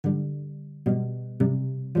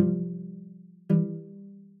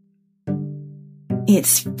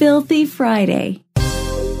It's Filthy Friday.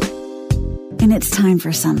 And it's time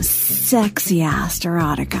for some sexy-ass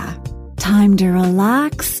erotica. Time to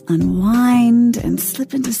relax, unwind, and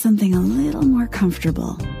slip into something a little more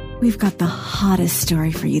comfortable. We've got the hottest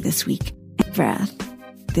story for you this week. Breath.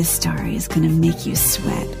 This story is going to make you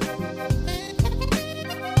sweat.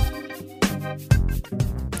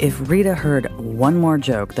 If Rita heard one more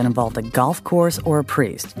joke that involved a golf course or a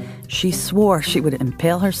priest, she swore she would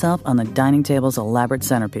impale herself on the dining table's elaborate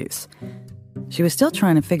centerpiece. She was still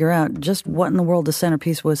trying to figure out just what in the world the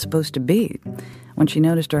centerpiece was supposed to be when she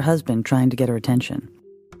noticed her husband trying to get her attention.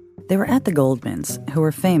 They were at the Goldmans, who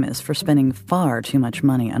were famous for spending far too much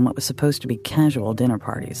money on what was supposed to be casual dinner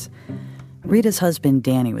parties. Rita's husband,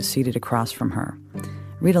 Danny, was seated across from her.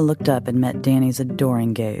 Rita looked up and met Danny's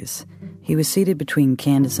adoring gaze. He was seated between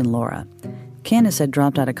Candace and Laura. Candace had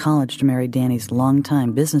dropped out of college to marry Danny's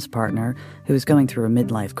longtime business partner, who was going through a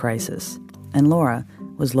midlife crisis. And Laura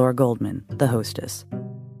was Laura Goldman, the hostess.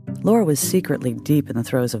 Laura was secretly deep in the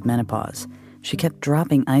throes of menopause. She kept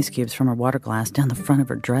dropping ice cubes from her water glass down the front of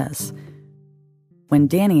her dress. When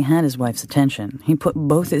Danny had his wife's attention, he put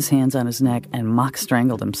both his hands on his neck and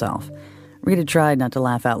mock-strangled himself. Rita tried not to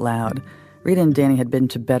laugh out loud. Rita and Danny had been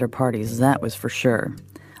to better parties, that was for sure.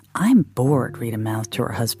 "I'm bored," Rita mouthed to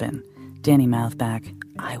her husband. Danny mouthed back,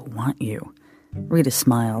 "I want you." Rita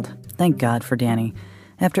smiled. Thank God for Danny.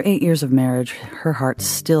 After 8 years of marriage, her heart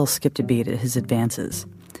still skipped a beat at his advances.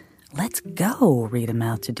 "Let's go," Rita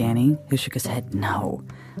mouthed to Danny, who shook his head no.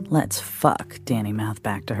 "Let's fuck," Danny mouthed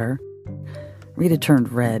back to her. Rita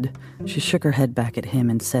turned red. She shook her head back at him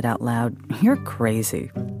and said out loud, "You're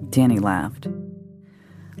crazy." Danny laughed.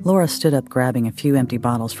 Laura stood up, grabbing a few empty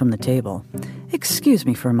bottles from the table. "Excuse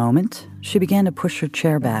me for a moment." She began to push her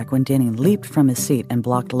chair back when Danny leaped from his seat and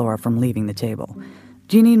blocked Laura from leaving the table.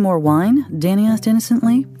 "Do you need more wine?" Danny asked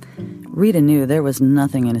innocently. Rita knew there was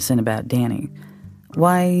nothing innocent about Danny.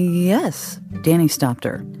 "Why, yes." Danny stopped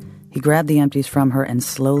her. He grabbed the empties from her and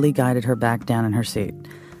slowly guided her back down in her seat.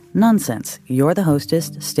 "Nonsense. You're the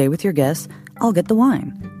hostess. Stay with your guests. I'll get the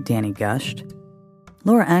wine," Danny gushed.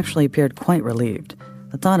 Laura actually appeared quite relieved.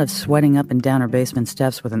 The thought of sweating up and down her basement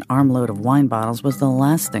steps with an armload of wine bottles was the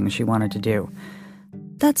last thing she wanted to do.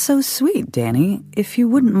 "That's so sweet, Danny. If you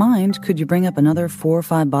wouldn't mind, could you bring up another 4 or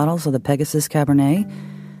 5 bottles of the Pegasus Cabernet?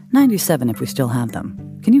 97 if we still have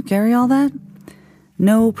them. Can you carry all that?"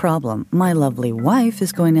 "No problem. My lovely wife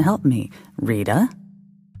is going to help me. Rita?"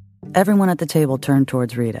 Everyone at the table turned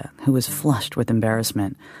towards Rita, who was flushed with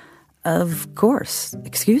embarrassment. "Of course.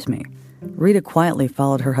 Excuse me." Rita quietly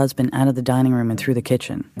followed her husband out of the dining room and through the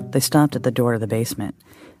kitchen. They stopped at the door to the basement.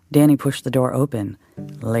 Danny pushed the door open.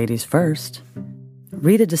 "Ladies first."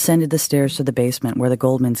 Rita descended the stairs to the basement where the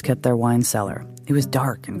Goldmans kept their wine cellar. It was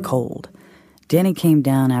dark and cold. Danny came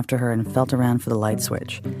down after her and felt around for the light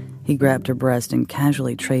switch. He grabbed her breast and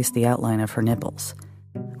casually traced the outline of her nipples.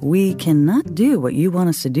 "We cannot do what you want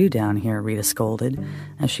us to do down here," Rita scolded,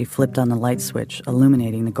 as she flipped on the light switch,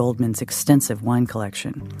 illuminating the Goldmans' extensive wine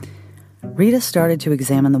collection. Rita started to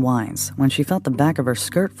examine the wines when she felt the back of her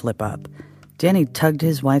skirt flip up. Danny tugged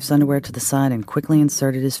his wife's underwear to the side and quickly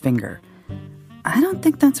inserted his finger. "I don't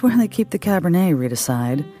think that's where they keep the Cabernet," Rita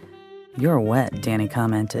sighed. "You're wet," Danny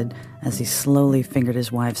commented, as he slowly fingered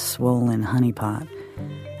his wife's swollen honey pot.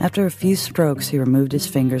 After a few strokes, he removed his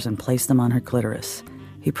fingers and placed them on her clitoris.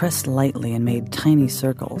 He pressed lightly and made tiny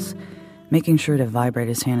circles, making sure to vibrate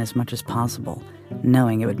his hand as much as possible,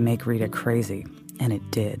 knowing it would make Rita crazy, and it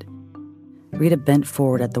did. Rita bent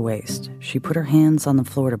forward at the waist. She put her hands on the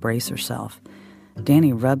floor to brace herself.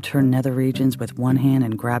 Danny rubbed her nether regions with one hand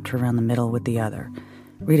and grabbed her around the middle with the other.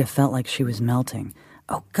 Rita felt like she was melting.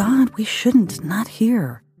 "Oh God, we shouldn't, not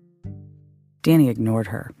here." Danny ignored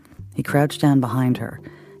her. He crouched down behind her.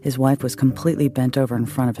 His wife was completely bent over in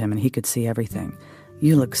front of him and he could see everything.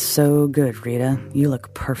 "You look so good, Rita. You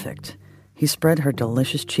look perfect." He spread her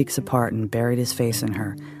delicious cheeks apart and buried his face in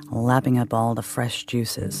her, lapping up all the fresh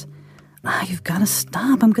juices. "You've got to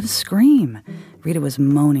stop. I'm going to scream." Rita was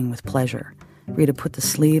moaning with pleasure. Rita put the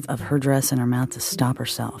sleeve of her dress in her mouth to stop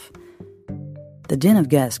herself. The din of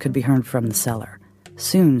guests could be heard from the cellar.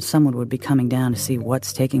 Soon someone would be coming down to see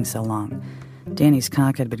what's taking so long. Danny's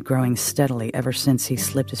cock had been growing steadily ever since he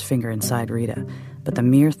slipped his finger inside Rita, but the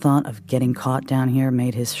mere thought of getting caught down here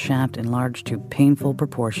made his shaft enlarge to painful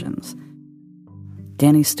proportions.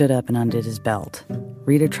 Danny stood up and undid his belt.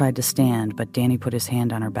 Rita tried to stand, but Danny put his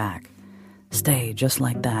hand on her back. "Stay, just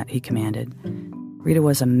like that," he commanded. Rita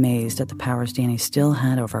was amazed at the powers Danny still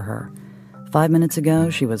had over her. 5 minutes ago,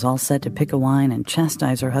 she was all set to pick a wine and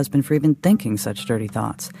chastise her husband for even thinking such dirty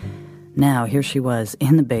thoughts. Now, here she was,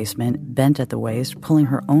 in the basement, bent at the waist, pulling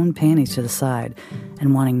her own panties to the side,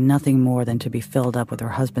 and wanting nothing more than to be filled up with her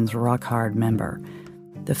husband's rock-hard member.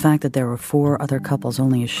 The fact that there were 4 other couples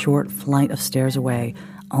only a short flight of stairs away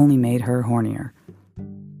only made her hornier.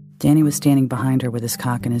 Danny was standing behind her with his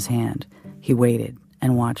cock in his hand. He waited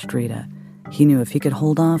and watched Rita. He knew if he could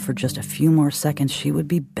hold off for just a few more seconds, she would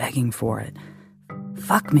be begging for it.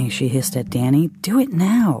 "Fuck me," she hissed at Danny. "Do it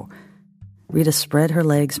now." Rita spread her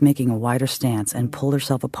legs, making a wider stance, and pulled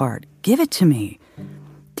herself apart. "Give it to me."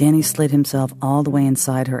 Danny slid himself all the way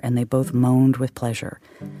inside her, and they both moaned with pleasure.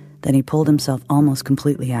 Then he pulled himself almost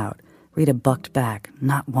completely out. Rita bucked back,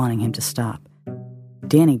 not wanting him to stop.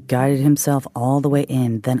 Danny guided himself all the way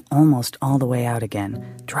in, then almost all the way out again,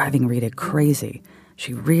 driving Rita crazy.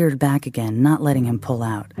 She reared back again, not letting him pull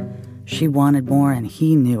out. She wanted more, and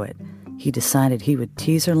he knew it. He decided he would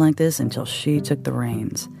tease her like this until she took the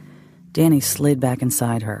reins. Danny slid back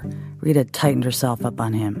inside her. Rita tightened herself up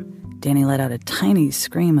on him. Danny let out a tiny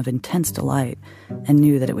scream of intense delight and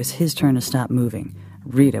knew that it was his turn to stop moving.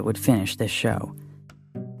 Rita would finish this show.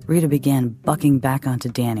 Rita began bucking back onto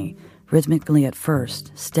Danny, rhythmically at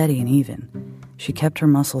first, steady and even. She kept her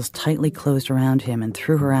muscles tightly closed around him and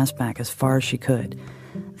threw her ass back as far as she could.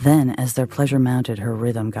 Then, as their pleasure mounted, her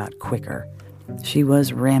rhythm got quicker. She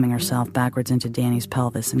was ramming herself backwards into Danny's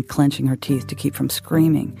pelvis and clenching her teeth to keep from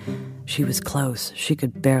screaming. She was close. She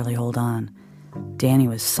could barely hold on. Danny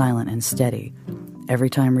was silent and steady. Every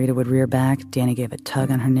time Rita would rear back, Danny gave a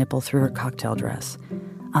tug on her nipple through her cocktail dress.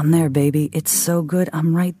 "I'm there, baby. It's so good.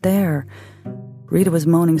 I'm right there." Rita was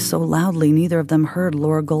moaning so loudly neither of them heard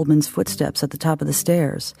Laura Goldman's footsteps at the top of the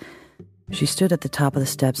stairs. She stood at the top of the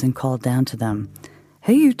steps and called down to them.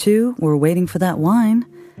 "Hey, you two, we're waiting for that wine."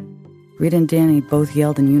 Rita and Danny both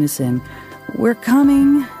yelled in unison, "We're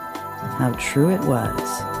coming!" How true it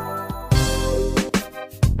was.